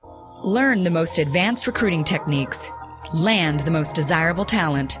Learn the most advanced recruiting techniques. Land the most desirable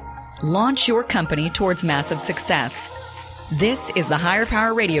talent. Launch your company towards massive success. This is the Higher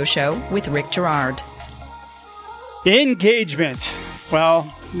Power Radio Show with Rick Girard. Engagement.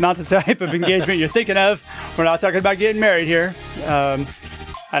 Well, not the type of engagement you're thinking of. We're not talking about getting married here. I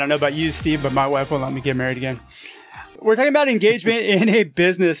don't know about you, Steve, but my wife won't let me get married again. We're talking about engagement in a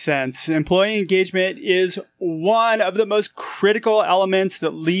business sense. Employee engagement is one of the most critical elements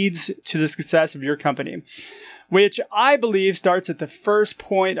that leads to the success of your company, which I believe starts at the first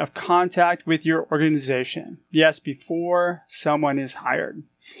point of contact with your organization. Yes, before someone is hired.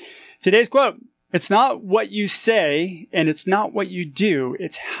 Today's quote: "It's not what you say and it's not what you do.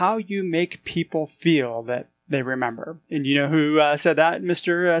 It's how you make people feel that they remember." And you know who said that,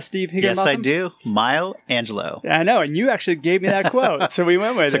 Mr. Steve Higginbotham? Yes, I do. Maya Angelou. I know, and you actually gave me that quote, so we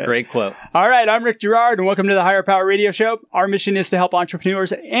went with it. It's a great quote. All right, I'm Rick Girard, and welcome to the Higher Power Radio Show. Our mission is to help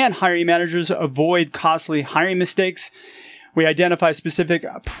entrepreneurs and hiring managers avoid costly hiring mistakes. We identify specific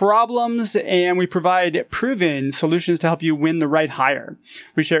problems, and we provide proven solutions to help you win the right hire.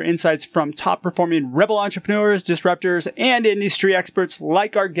 We share insights from top-performing rebel entrepreneurs, disruptors, and industry experts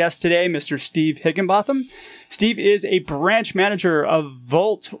like our guest today, Mr. Steve Higginbotham. Steve is a branch manager of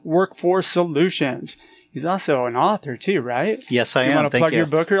Volt Workforce Solutions. He's also an author too, right? Yes, I am. You want to plug your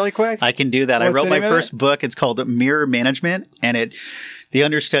book really quick? I can do that. What's I wrote the my name of first it? book. It's called Mirror Management, and the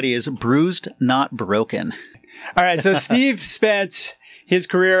understudy is Bruised, Not Broken. All right. So Steve spent his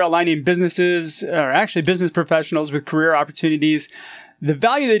career aligning business professionals with career opportunities. The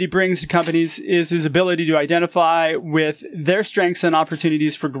value that he brings to companies is his ability to identify with their strengths and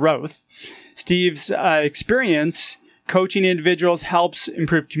opportunities for growth. Steve's experience coaching individuals helps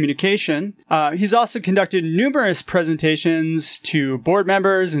improve communication. He's also conducted numerous presentations to board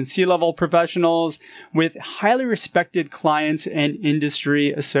members and C-level professionals with highly respected clients and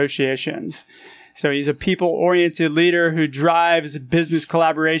industry associations. So he's a people-oriented leader who drives business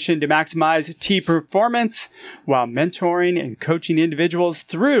collaboration to maximize team performance while mentoring and coaching individuals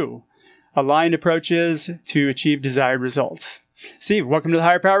through aligned approaches to achieve desired results. Steve, welcome to the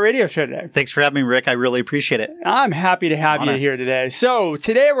Higher Power Radio Show today. Thanks for having me, Rick. I really appreciate it. I'm happy to have you here today. So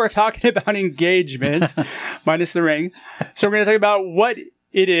today we're talking about engagement, minus the ring. So we're going to talk about what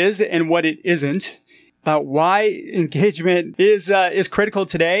it is and what it isn't, about why engagement is critical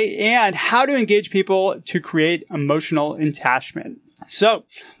today, and how to engage people to create emotional attachment. So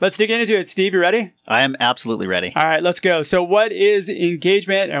let's dig into it. Steve, you ready? I am absolutely ready. All right, let's go. So what is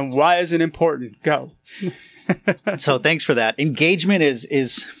engagement and why is it important? Go. So thanks for that. Engagement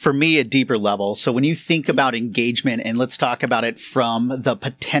is for me a deeper level. So when you think about engagement, and let's talk about it from the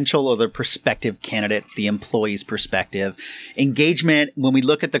potential or the prospective candidate, the employee's perspective, engagement, when we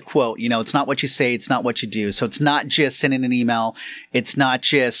look at the quote, it's not what you say, it's not what you do. So it's not just sending an email. It's not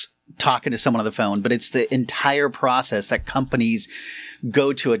just talking to someone on the phone, but it's the entire process that companies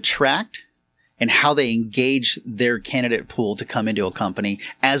go to attract and how they engage their candidate pool to come into a company,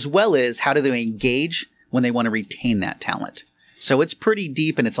 as well as how do they engage when they want to retain that talent. So it's pretty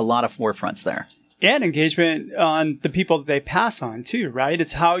deep, and it's a lot of forefronts there. And engagement on the people that they pass on too, right?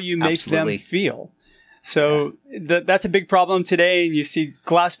 It's how you make Absolutely. them feel. So that's a big problem today. You see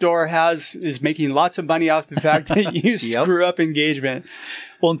Glassdoor is making lots of money off the fact that you screw up engagement.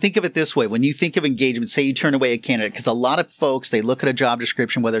 Well, and think of it this way. When you think of engagement, say you turn away a candidate, because a lot of folks, they look at a job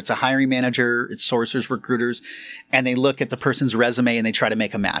description, whether it's a hiring manager, it's sourcers, recruiters, and they look at the person's resume and they try to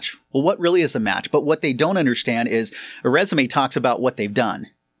make a match. Well, what really is a match? But what they don't understand is a resume talks about what they've done,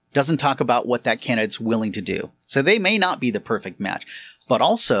 doesn't talk about what that candidate's willing to do. So they may not be the perfect match, but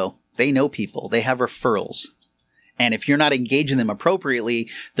also they know people, they have referrals. And if you're not engaging them appropriately,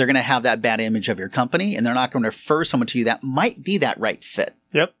 they're going to have that bad image of your company, and they're not going to refer someone to you that might be that right fit.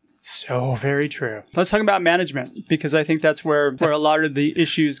 Yep. So very true. Let's talk about management, because I think that's where a lot of the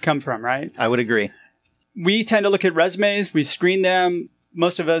issues come from, right? I would agree. We tend to look at resumes, we screen them.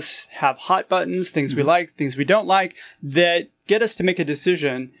 Most of us have hot buttons, things we like, things we don't like, that get us to make a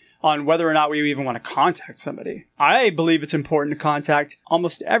decision on whether or not we even want to contact somebody. I believe it's important to contact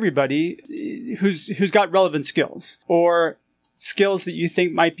almost everybody who's got relevant skills or skills that you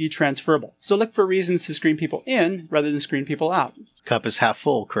think might be transferable. So look for reasons to screen people in rather than screen people out. Cup is half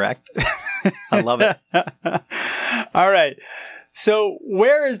full, correct? I love it. All right. So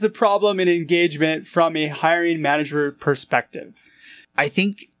where is the problem in engagement from a hiring manager perspective? I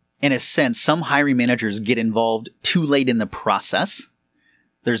think, in a sense, some hiring managers get involved too late in the process.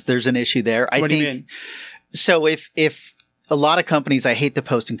 There's an issue there. What do you mean? So if a lot of companies, I hate the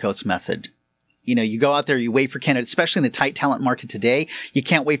post and coast method. You go out there, you wait for candidates, especially in the tight talent market today. You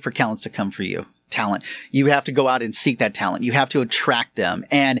can't wait for candidates to come for you. talent. You have to go out and seek that talent. You have to attract them.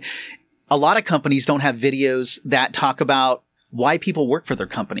 And a lot of companies don't have videos that talk about why people work for their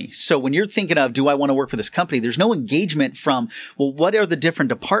company. So when you're thinking of, do I want to work for this company? There's no engagement from, well, what are the different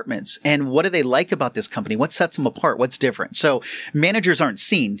departments and what do they like about this company? What sets them apart? What's different? So managers aren't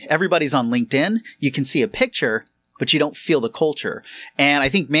seen. Everybody's on LinkedIn. You can see a picture, but you don't feel the culture. And I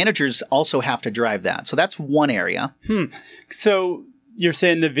think managers also have to drive that. So that's one area. So you're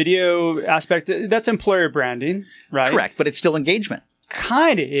saying the video aspect, that's employer branding, right? Correct. But it's still engagement.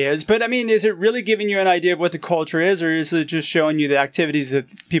 Kind of is, but I mean, is it really giving you an idea of what the culture is, or is it just showing you the activities that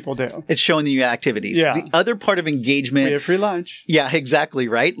people do? It's showing you activities. Yeah. The other part of engagement. We have free lunch. Yeah, exactly,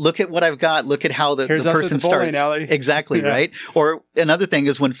 right? Look at what I've got. Look at how the person starts. Alley. Exactly, Yeah. right? Or another thing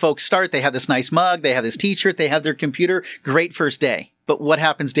is when folks start, they have this nice mug, they have this t-shirt, they have their computer. Great first day. But what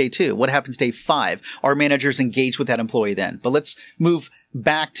happens day 2? What happens day 5? Our managers engage with that employee then. But let's move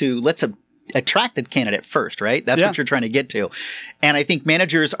back to, let's attract the candidate first, right? That's what you're trying to get to. And I think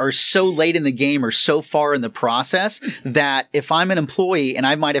managers are so late in the game or so far in the process that if I'm an employee and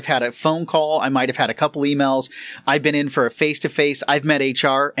I might have had a phone call, I might have had a couple emails, I've been in for a face-to-face, I've met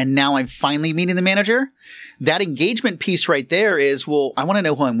HR, and now I'm finally meeting the manager. That engagement piece right there is, well, I want to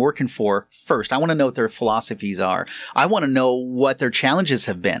know who I'm working for first. I want to know what their philosophies are. I want to know what their challenges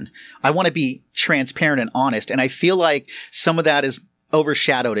have been. I want to be transparent and honest. And I feel like some of that is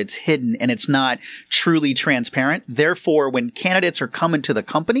overshadowed, it's hidden, and it's not truly transparent. Therefore, when candidates are coming to the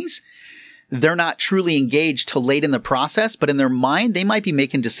companies, they're not truly engaged till late in the process, but in their mind, they might be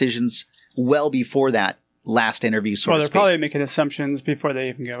making decisions well before that last interview, so to they're speak. probably making assumptions before they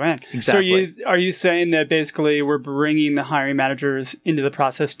even go in. Exactly. So are you saying that basically we're bringing the hiring managers into the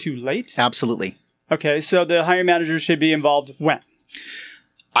process too late? Absolutely. Okay, so the hiring managers should be involved when?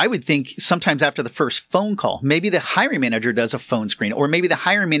 I would think sometimes after the first phone call, maybe the hiring manager does a phone screen, or maybe the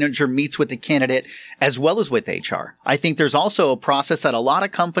hiring manager meets with the candidate as well as with HR. I think there's also a process that a lot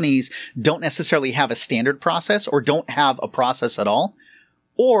of companies don't necessarily have a standard process or don't have a process at all.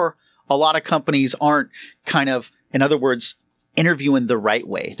 Or a lot of companies aren't kind of, in other words, interviewing the right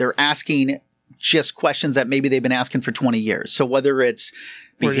way. They're asking just questions that maybe they've been asking for 20 years. So whether it's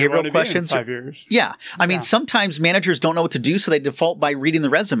behavioral questions. 5 years. Yeah. I mean, sometimes managers don't know what to do, so they default by reading the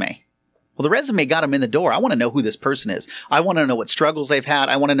resume. Well, the resume got them in the door. I want to know who this person is. I want to know what struggles they've had.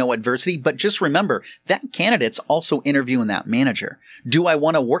 I want to know adversity. But just remember, that candidate's also interviewing that manager. Do I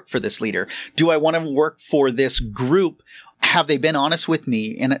want to work for this leader? Do I want to work for this group? Have they been honest with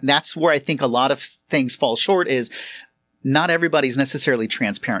me? And that's where I think a lot of things fall short is not everybody's necessarily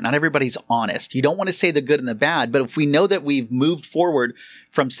transparent. Not everybody's honest. You don't want to say the good and the bad, but if we know that we've moved forward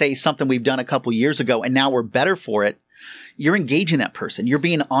from, say, something we've done a couple years ago and now we're better for it, you're engaging that person. You're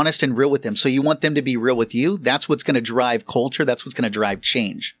being honest and real with them. So you want them to be real with you. That's what's going to drive culture. That's what's going to drive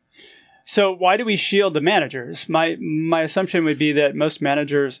change. So why do we shield the managers? My assumption would be that most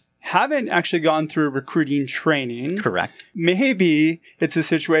managers haven't actually gone through recruiting training. Correct. Maybe it's a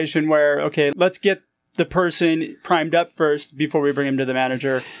situation where, okay, let's get the person primed up first before we bring him to the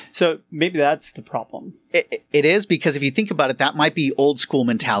manager. So maybe that's the problem. It is, because if you think about it, that might be old school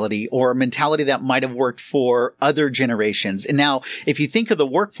mentality or a mentality that might have worked for other generations. And now if you think of the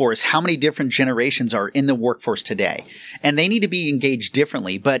workforce, how many different generations are in the workforce today? And they need to be engaged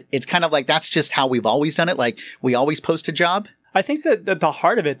differently. But it's kind of like that's just how we've always done it. Like we always post a job. I think that at the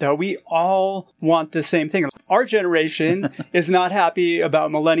heart of it, though, we all want the same thing. Our generation is not happy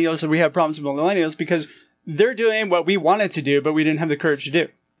about millennials, or we have problems with millennials because they're doing what we wanted to do, but we didn't have the courage to do.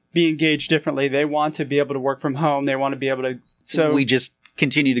 Be engaged differently. They want to be able to work from home. They want to be able to. So we just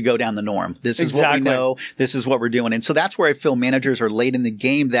continue to go down the norm. This is what we know. This is what we're doing. And so that's where I feel managers are late in the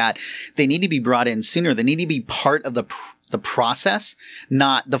game, that they need to be brought in sooner. They need to be part of the process,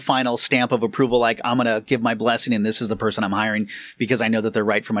 not the final stamp of approval. Like, I'm going to give my blessing and this is the person I'm hiring because I know that they're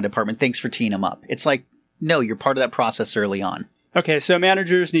right for my department. Thanks for teeing them up. It's like, no, you're part of that process early on. Okay. So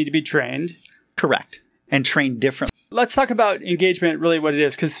managers need to be trained. Correct. And trained differently. Let's talk about engagement, really what it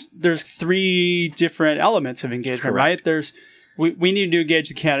is, because there's 3 different elements of engagement, Correct. right? We need to engage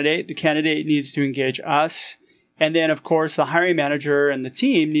the candidate. The candidate needs to engage us. And then, of course, the hiring manager and the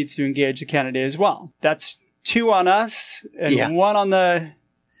team needs to engage the candidate as well. That's 2 on us and 1 on the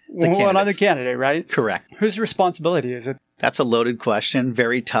candidate, right? Correct. Whose responsibility is it? That's a loaded question.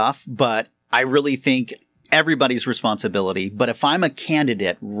 Very tough, but I really think everybody's responsibility. But if I'm a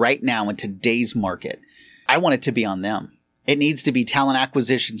candidate right now in today's market, I want it to be on them. It needs to be talent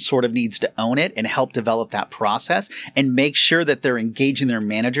acquisition sort of needs to own it and help develop that process and make sure that they're engaging their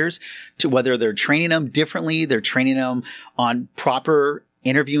managers to whether they're training them differently, they're training them on proper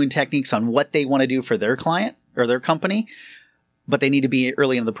interviewing techniques on what they want to do for their client or their company. but they need to be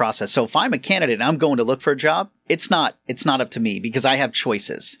early in the process. So if I'm a candidate and I'm going to look for a job, it's not up to me because I have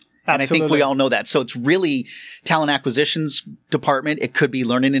choices. And Absolutely. I think we all know that. So it's really talent acquisitions department. It could be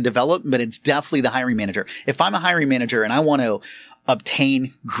learning and development, but it's definitely the hiring manager. If I'm a hiring manager and I want to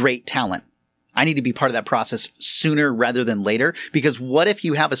obtain great talent, I need to be part of that process sooner rather than later. Because what if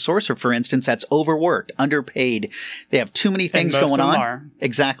you have a sourcer, for instance, that's overworked, underpaid? They have too many things going on. Are.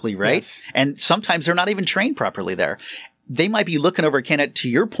 Exactly, right? Yes. And sometimes they're not even trained properly there. They might be looking over a candidate. To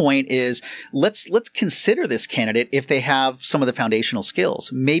your point is let's consider this candidate if they have some of the foundational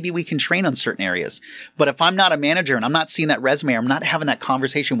skills. Maybe we can train on certain areas. But if I'm not a manager and I'm not seeing that resume, I'm not having that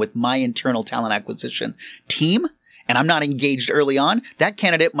conversation with my internal talent acquisition team, and I'm not engaged early on, that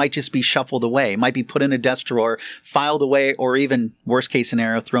candidate might just be shuffled away, might be put in a desk drawer, filed away, or even worst case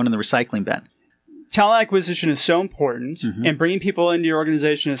scenario, thrown in the recycling bin. Talent acquisition is so important, and bringing people into your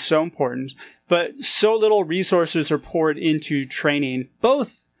organization is so important, but so little resources are poured into training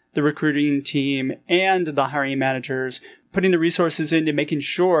both the recruiting team and the hiring managers, putting the resources into making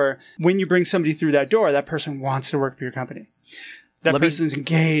sure when you bring somebody through that door, that person wants to work for your company. That person's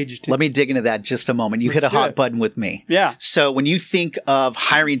engaged. Let me dig into that just a moment. You hit a hot button with me. Yeah. So when you think of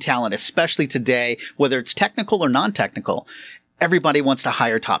hiring talent, especially today, whether it's technical or non-technical, everybody wants to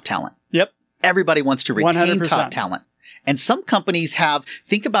hire top talent. Yep. Everybody wants to retain 100%. top talent. And some companies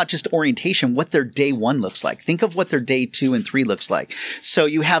think about just orientation, what their day 1 looks like. Think of what their day 2 and 3 looks like. So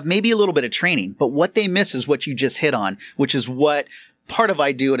you have maybe a little bit of training, but what they miss is what you just hit on, which is what part of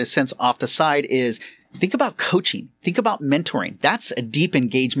I do in a sense off the side is think about coaching. Think about mentoring. That's a deep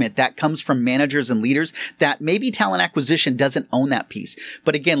engagement that comes from managers and leaders that maybe talent acquisition doesn't own that piece.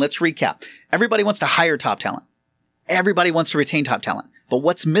 But again, let's recap. Everybody wants to hire top talent. Everybody wants to retain top talent. But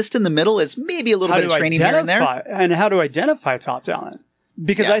what's missed in the middle is maybe a little bit of training here and there. And how to identify top talent.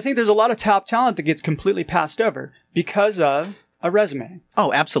 Because I think there's a lot of top talent that gets completely passed over because of a resume.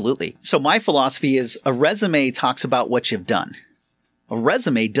 Oh, absolutely. So my philosophy is a resume talks about what you've done. A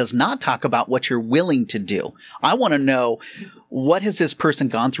resume does not talk about what you're willing to do. I want to know, what has this person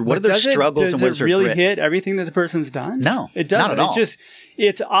gone through? What are their struggles and what is their really grit? hit everything that the person's done? No, it doesn't. not at all.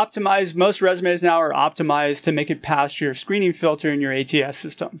 It's optimized. Most resumes now are optimized to make it past your screening filter in your ATS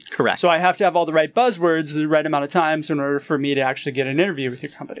system. Correct. So I have to have all the right buzzwords the right amount of times in order for me to actually get an interview with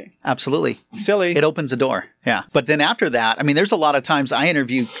your company. Absolutely. Silly. It opens the door. Yeah. But then after that, I mean, there's a lot of times I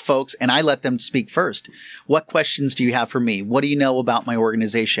interview folks and I let them speak first. What questions do you have for me? What do you know about my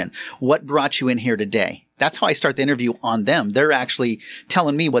organization? What brought you in here today? That's how I start the interview on them. They're actually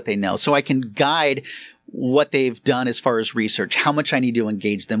telling me what they know so I can guide what they've done as far as research, how much I need to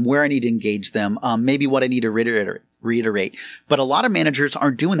engage them, where I need to engage them, maybe what I need to reiterate. But a lot of managers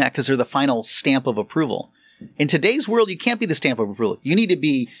aren't doing that because they're the final stamp of approval. In today's world, you can't be the stamp of approval. You need to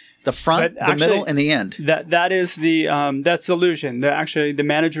be the front, the middle, and the end. That is that's the illusion. Actually, the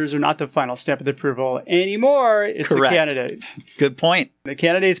managers are not the final stamp of approval anymore. It's Correct. the candidates. Good point. The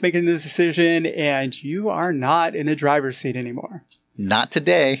candidate's making this decision, and you are not in the driver's seat anymore. Not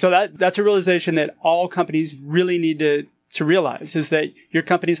today. So that's a realization that all companies really need to realize is that your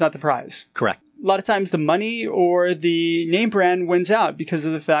company's not the prize. Correct. A lot of times the money or the name brand wins out because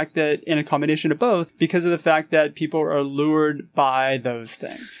of the fact that, in a combination of both, because of the fact that people are lured by those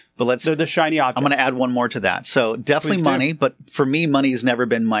things. But they're the shiny object. I'm going to add one more to that. So definitely money, but for me, money has never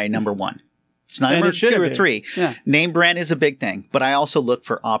been my number one. It's not number 2 or 3. Yeah. Name brand is a big thing, but I also look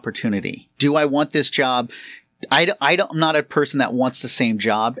for opportunity. Do I want this job? I'm not a person that wants the same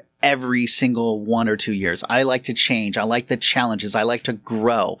job every single 1 or 2 years. I like to change. I like the challenges. I like to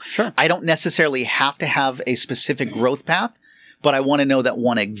grow. Sure. I don't necessarily have to have a specific growth path, but I want to know that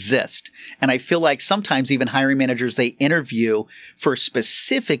one exists. And I feel like sometimes even hiring managers, they interview for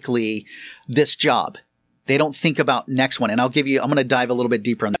specifically this job. They don't think about next one. And I'm going to dive a little bit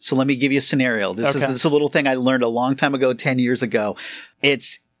deeper on that. So let me give you a scenario. This is a little thing I learned a long time ago, 10 years ago.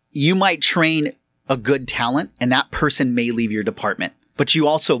 You might train a good talent and that person may leave your department, but you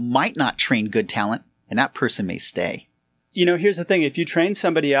also might not train good talent and that person may stay. Here's the thing. If you train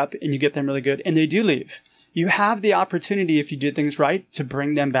somebody up and you get them really good and they do leave, you have the opportunity, if you do things right, to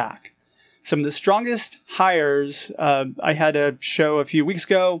bring them back. Some of the strongest hires, I had a show a few weeks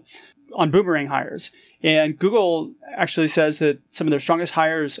ago on boomerang hires, and Google actually says that some of their strongest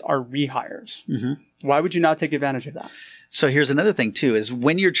hires are rehires. Mm-hmm. Why would you not take advantage of that? So here's another thing too, is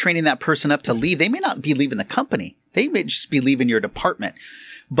when you're training that person up to leave, they may not be leaving the company. They may just be leaving your department.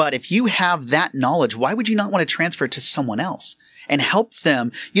 But if you have that knowledge, why would you not want to transfer it to someone else and help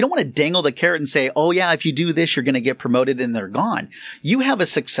them? You don't want to dangle the carrot and say, oh yeah, if you do this, you're going to get promoted and they're gone. You have a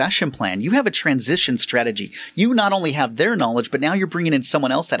succession plan. You have a transition strategy. You not only have their knowledge, but now you're bringing in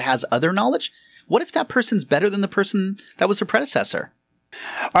someone else that has other knowledge. What if that person's better than the person that was their predecessor?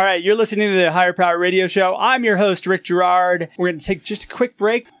 All right, you're listening to the Higher Power Radio Show. I'm your host, Rick Girard. We're going to take just a quick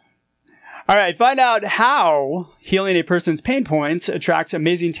break. All right, find out how healing a person's pain points attracts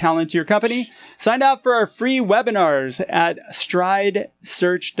amazing talent to your company. Sign up for our free webinars at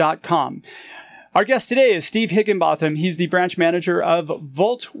stridesearch.com. Our guest today is Steve Higginbotham. He's the branch manager of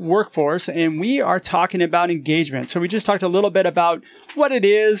Volt Workforce, and we are talking about engagement. So we just talked a little bit about what it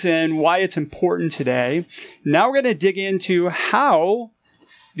is and why it's important today. Now we're going to dig into how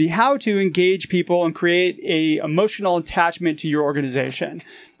to engage people and create a emotional attachment to your organization.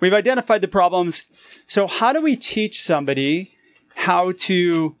 We've identified the problems. So how do we teach somebody how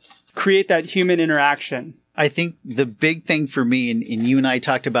to create that human interaction? I think the big thing for me, and you and I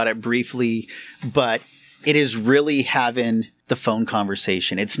talked about it briefly, but it is really having the phone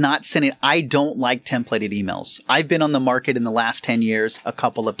conversation. It's not sending, I don't like templated emails. I've been on the market in the last 10 years a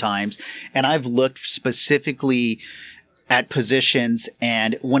couple of times, and I've looked specifically at positions,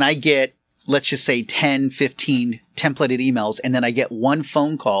 and when I get, let's just say 10, 15 templated emails, and then I get one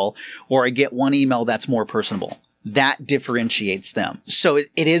phone call or I get one email that's more personable, that differentiates them. So it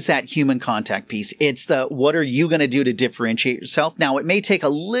is that human contact piece. It's the, what are you going to do to differentiate yourself? Now, it may take a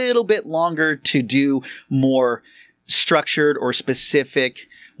little bit longer to do more structured or specific,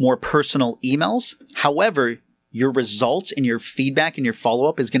 more personal emails. However, your results and your feedback and your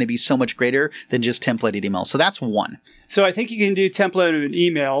follow-up is going to be so much greater than just templated emails. So that's one. So I think you can do templated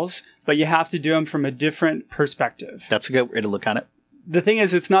emails, but you have to do them from a different perspective. That's a good way to look at it. The thing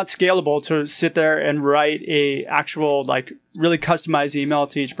is, it's not scalable to sit there and write a actual, like, really customized email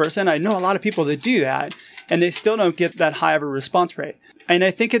to each person. I know a lot of people that do that, and they still don't get that high of a response rate. And I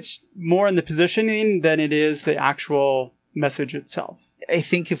think it's more in the positioning than it is the actual message itself. I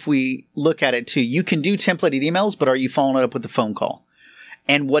think if we look at it too, you can do templated emails, but are you following it up with a phone call?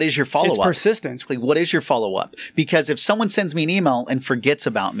 And what is your follow-up? It's persistence. Like, what is your follow-up? Because if someone sends me an email and forgets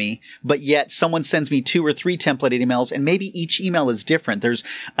about me, but yet someone sends me 2 or 3 templated emails, and maybe each email is different. There's,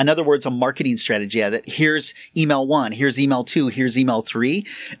 in other words, a marketing strategy that here's email 1, here's email 2, here's email 3,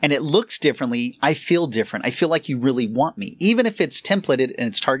 and it looks differently. I feel different. I feel like you really want me. Even if it's templated and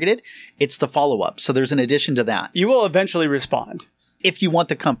it's targeted, it's the follow-up. So there's an addition to that. You will eventually respond. If you want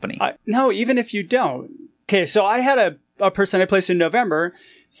the company. No, even if you don't. Okay, so I had a person I placed in November,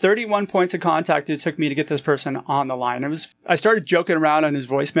 31 points of contact it took me to get this person on the line. I started joking around on his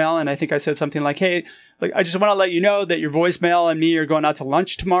voicemail, and I think I said something like, hey, like, I just want to let you know that your voicemail and me are going out to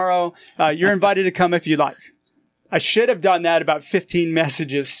lunch tomorrow. You're invited to come if you like. I should have done that about 15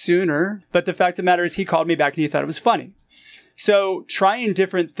 messages sooner, but the fact of the matter is he called me back and he thought it was funny. So trying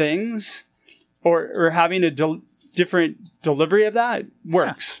different things or having a different delivery of that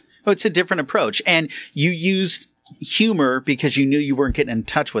works. Yeah. Well, it's a different approach. And you used humor because you knew you weren't getting in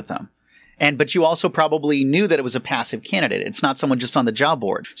touch with them. But you also probably knew that it was a passive candidate. It's not someone just on the job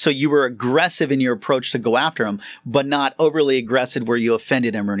board. So you were aggressive in your approach to go after them, but not overly aggressive where you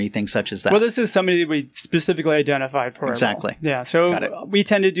offended him or anything such as that. Well, this is somebody that we specifically identified for. Exactly. Yeah. So we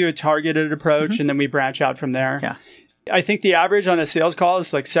tend to do a targeted approach and then we branch out from there. Yeah. I think the average on a sales call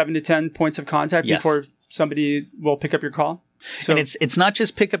is like 7 to 10 points of contact before somebody will pick up your call. So, and it's not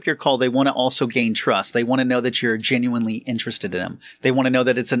just pick up your call. They want to also gain trust. They want to know that you're genuinely interested in them. They want to know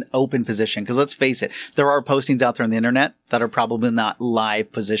that it's an open position. Because let's face it, there are postings out there on the internet that are probably not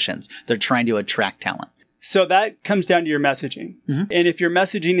live positions. They're trying to attract talent. So that comes down to your messaging. Mm-hmm. And if your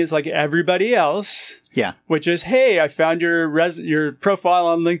messaging is like everybody else, which is, hey, I found your profile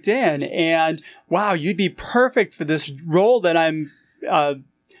on LinkedIn, and wow, you'd be perfect for this role that I'm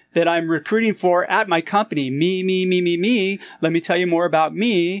recruiting for at my company. Me. Let me tell you more about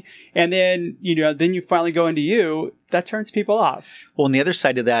me. And then, then you finally go into you. That turns people off. Well, and the other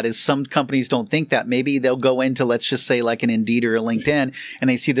side of that is some companies don't think that. Maybe they'll go into, let's just say like an Indeed or a LinkedIn, and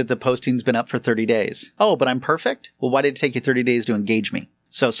they see that the posting's been up for 30 days. Oh, but I'm perfect? Well, why did it take you 30 days to engage me?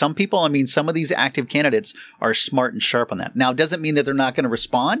 So some people, some of these active candidates are smart and sharp on that. Now, it doesn't mean that they're not going to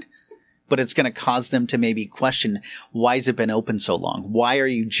respond, but it's going to cause them to maybe question, why has it been open so long? Why are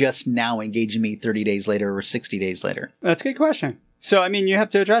you just now engaging me 30 days later or 60 days later? That's a good question. So, you have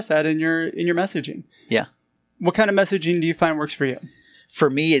to address that in your messaging. Yeah. What kind of messaging do you find works for you?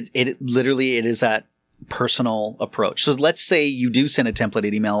 For me, it literally is that personal approach. So let's say you do send a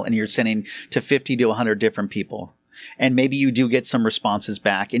templated email and you're sending to 50 to 100 different people. And maybe you do get some responses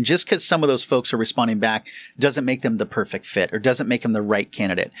back. And just because some of those folks are responding back doesn't make them the perfect fit or doesn't make them the right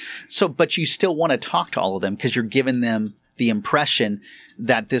candidate. So, but you still want to talk to all of them because you're giving them the impression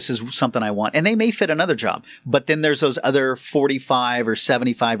that this is something I want. And they may fit another job. But then there's those other 45 or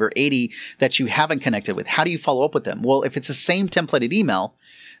 75 or 80 that you haven't connected with. How do you follow up with them? Well, if it's the same templated email,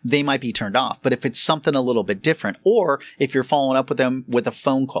 they might be turned off. But if it's something a little bit different, or if you're following up with them with a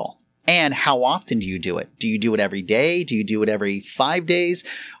phone call, and how often do you do it? Do you do it every day? Do you do it every 5 days?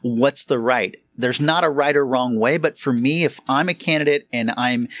 What's the right? There's not a right or wrong way, but for me, if I'm a candidate and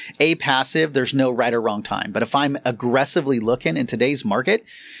I'm passive, there's no right or wrong time. But if I'm aggressively looking in today's market,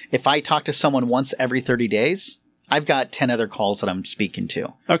 if I talk to someone once every 30 days, I've got 10 other calls that I'm speaking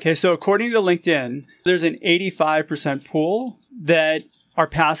to. Okay, so according to LinkedIn, there's an 85% pool that are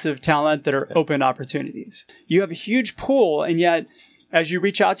passive talent that are open opportunities. You have a huge pool, and yet as you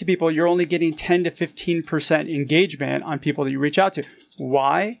reach out to people, you're only getting 10 to 15% engagement on people that you reach out to.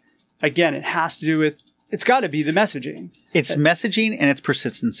 Why? Again, it has to do with, it's got to be the messaging. It's messaging and it's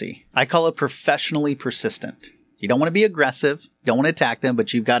persistency. I call it professionally persistent. You don't want to be aggressive, don't want to attack them,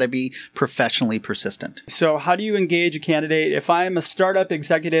 but you've got to be professionally persistent. So how do you engage a candidate? If I'm a startup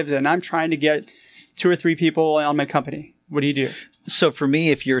executive and I'm trying to get 2 or 3 people on my company, what do you do? So for me,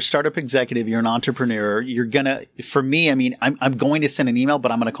 if you're a startup executive, you're an entrepreneur, you're going to, for me, I mean, I'm going to send an email,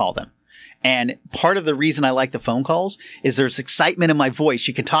 but I'm going to call them. And part of the reason I like the phone calls is there's excitement in my voice.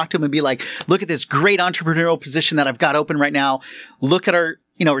 You can talk to them and be like, look at this great entrepreneurial position that I've got open right now. Look at our,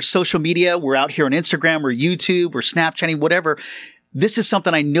 our social media. We're out here on Instagram, we're YouTube, we're Snapchatting, whatever. This is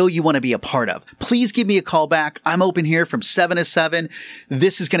something I know you want to be a part of. Please give me a call back. I'm open here from 7 to 7.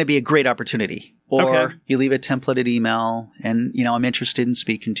 This is going to be a great opportunity. Or you leave a templated email and, I'm interested in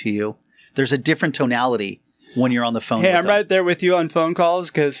speaking to you. There's a different tonality when you're on the phone. Hey, I'm right there with you on phone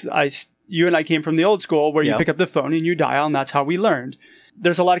calls because you and I came from the old school where you pick up the phone and you dial, and that's how we learned.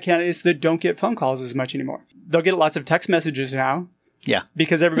 There's a lot of candidates that don't get phone calls as much anymore. They'll get lots of text messages now. Yeah.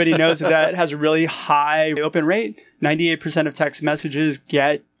 Because everybody knows that has a really high open rate. 98% of text messages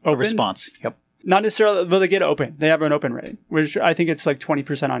get open. A response. Yep. Not necessarily, but they get open. They have an open rate, which I think it's like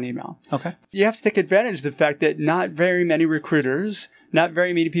 20% on email. Okay. You have to take advantage of the fact that not very many recruiters, not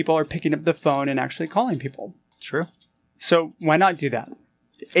very many people are picking up the phone and actually calling people. True. So why not do that?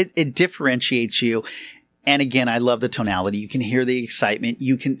 It differentiates you. And again, I love the tonality. You can hear the excitement.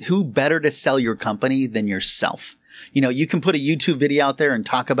 Who better to sell your company than yourself? You can put a YouTube video out there and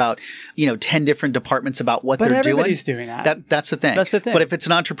talk about, 10 different departments about what they're doing. But everybody's doing that. That's the thing. That's the thing. But if it's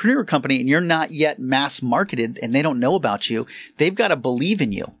an entrepreneur company and you're not yet mass marketed and they don't know about you, they've got to believe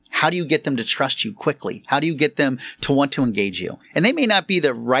in you. How do you get them to trust you quickly? How do you get them to want to engage you? And they may not be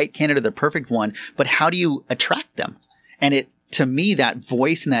the right candidate, the perfect one, but how do you attract them? And to me, that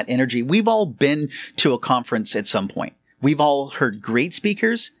voice and that energy, we've all been to a conference at some point. We've all heard great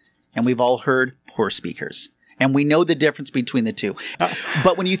speakers and we've all heard poor speakers. And we know the difference between the two.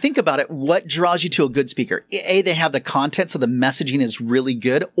 But when you think about it, what draws you to a good speaker? A, they have the content, so the messaging is really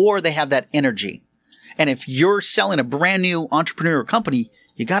good, or they have that energy. And if you're selling a brand new entrepreneurial company,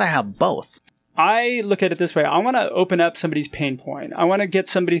 you got to have both. I look at it this way. I want to open up somebody's pain point. I want to get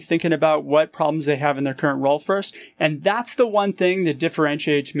somebody thinking about what problems they have in their current role first. And that's the one thing that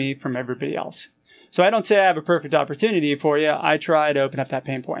differentiates me from everybody else. So I don't say I have a perfect opportunity for you. I try to open up that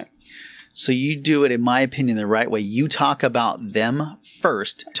pain point. So you do it, in my opinion, the right way. You talk about them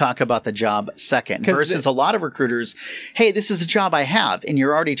first, talk about the job second. Versus a lot of recruiters, hey, this is a job I have. And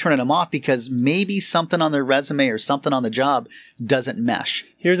you're already turning them off because maybe something on their resume or something on the job doesn't mesh.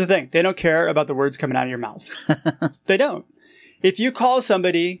 Here's the thing. They don't care about the words coming out of your mouth. They don't. If you call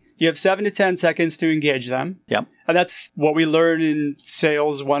somebody, you have 7 to 10 seconds to engage them. Yep. And that's what we learn in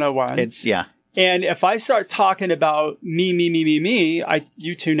Sales 101. Yeah. And if I start talking about me,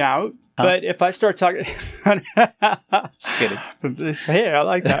 you tune out. But if I start talking, just kidding. Hey, I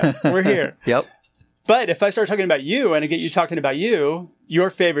like that. We're here. Yep. But if I start talking about you and I get you talking about you,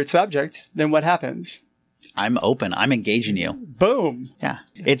 your favorite subject, then what happens? I'm open. I'm engaging you. Boom. Yeah.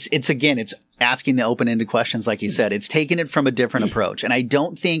 It's asking the open-ended questions, like you said. It's taking it from a different approach. And I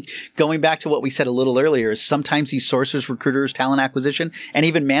don't think, going back to what we said a little earlier, is sometimes these sourcers, recruiters, talent acquisition, and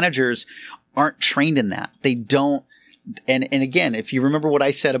even managers aren't trained in that. They don't. And again, if you remember what I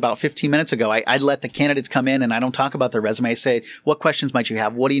said about 15 minutes ago, I let the candidates come in and I don't talk about their resume. I say, what questions might you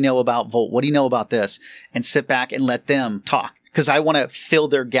have? What do you know about Volt? What do you know about this? And sit back and let them talk, because I want to fill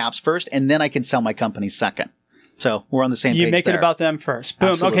their gaps first, and then I can sell my company second. So we're on the same page. You make it about them first. Boom.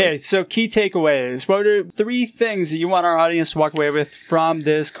 Absolutely. Okay. So key takeaways. What are 3 things that you want our audience to walk away with from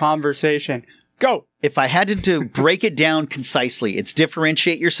this conversation? Go. If I had to break it down concisely, it's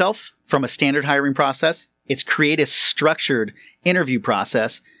differentiate yourself from a standard hiring process. It's create a structured interview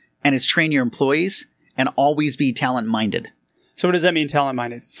process, and it's train your employees and always be talent minded. So what does that mean,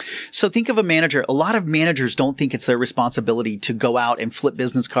 talent-minded? So think of a manager. A lot of managers don't think it's their responsibility to go out and flip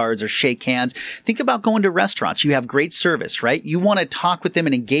business cards or shake hands. Think about going to restaurants. You have great service, right? You want to talk with them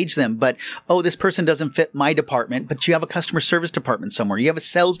and engage them, but, oh, this person doesn't fit my department, but you have a customer service department somewhere. You have a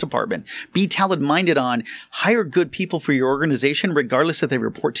sales department. Be talent-minded on hire good people for your organization, regardless if they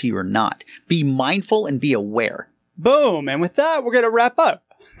report to you or not. Be mindful and be aware. Boom. And with that, we're going to wrap up.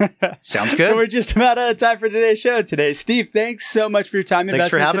 Sounds good. So we're just about out of time for today's show today. Steve, thanks so much for your time and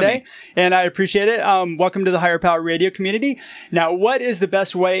investment today. And I appreciate it. Welcome to the Higher Power Radio community. Now, what is the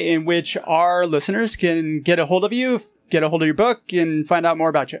best way in which our listeners can get a hold of you, get a hold of your book, and find out more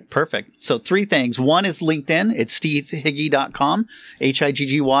about you? Perfect. So 3 things. One is LinkedIn. It's stevehiggy.com,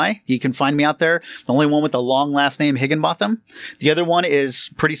 Higgy. You can find me out there. The only one with the long last name, Higginbotham. The other one is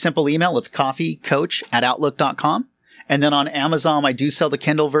pretty simple email. It's coffeecoach@outlook.com. And then on Amazon, I do sell the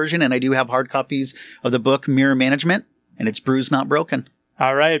Kindle version, and I do have hard copies of the book Mirror Management, and it's Bruised, Not Broken.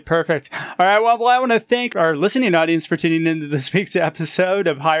 All right, perfect. All right, well, I want to thank our listening audience for tuning into this week's episode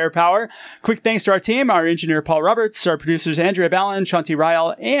of Higher Power. Quick thanks to our team, our engineer, Paul Roberts, our producers, Andrea Ballin, Shanti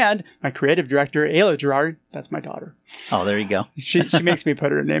Ryle, and my creative director, Ayla Gerard. That's my daughter. Oh, there you go. She makes me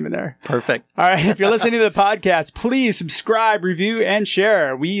put her name in there. Perfect. All right, if you're listening to the podcast, please subscribe, review, and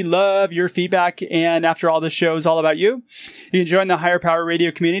share. We love your feedback, and after all, this show is all about you. You can join the Higher Power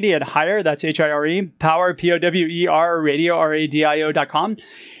Radio community at Higher, that's Hire, Power, Power, Radio, Radio.com.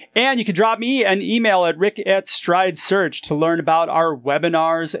 And you can drop me an email at rick@StrideSearch to learn about our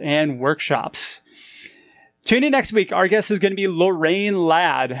webinars and workshops. Tune in next week. Our guest is going to be Lorraine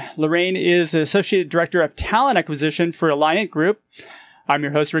Ladd. Lorraine is Associate Director of Talent Acquisition for Alliant Group. I'm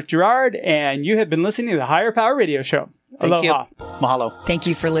your host, Rick Gerard, and you have been listening to the Higher Power Radio Show. Thank Aloha. you. Mahalo. Thank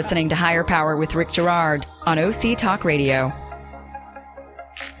you for listening to Higher Power with Rick Gerard on OC Talk Radio.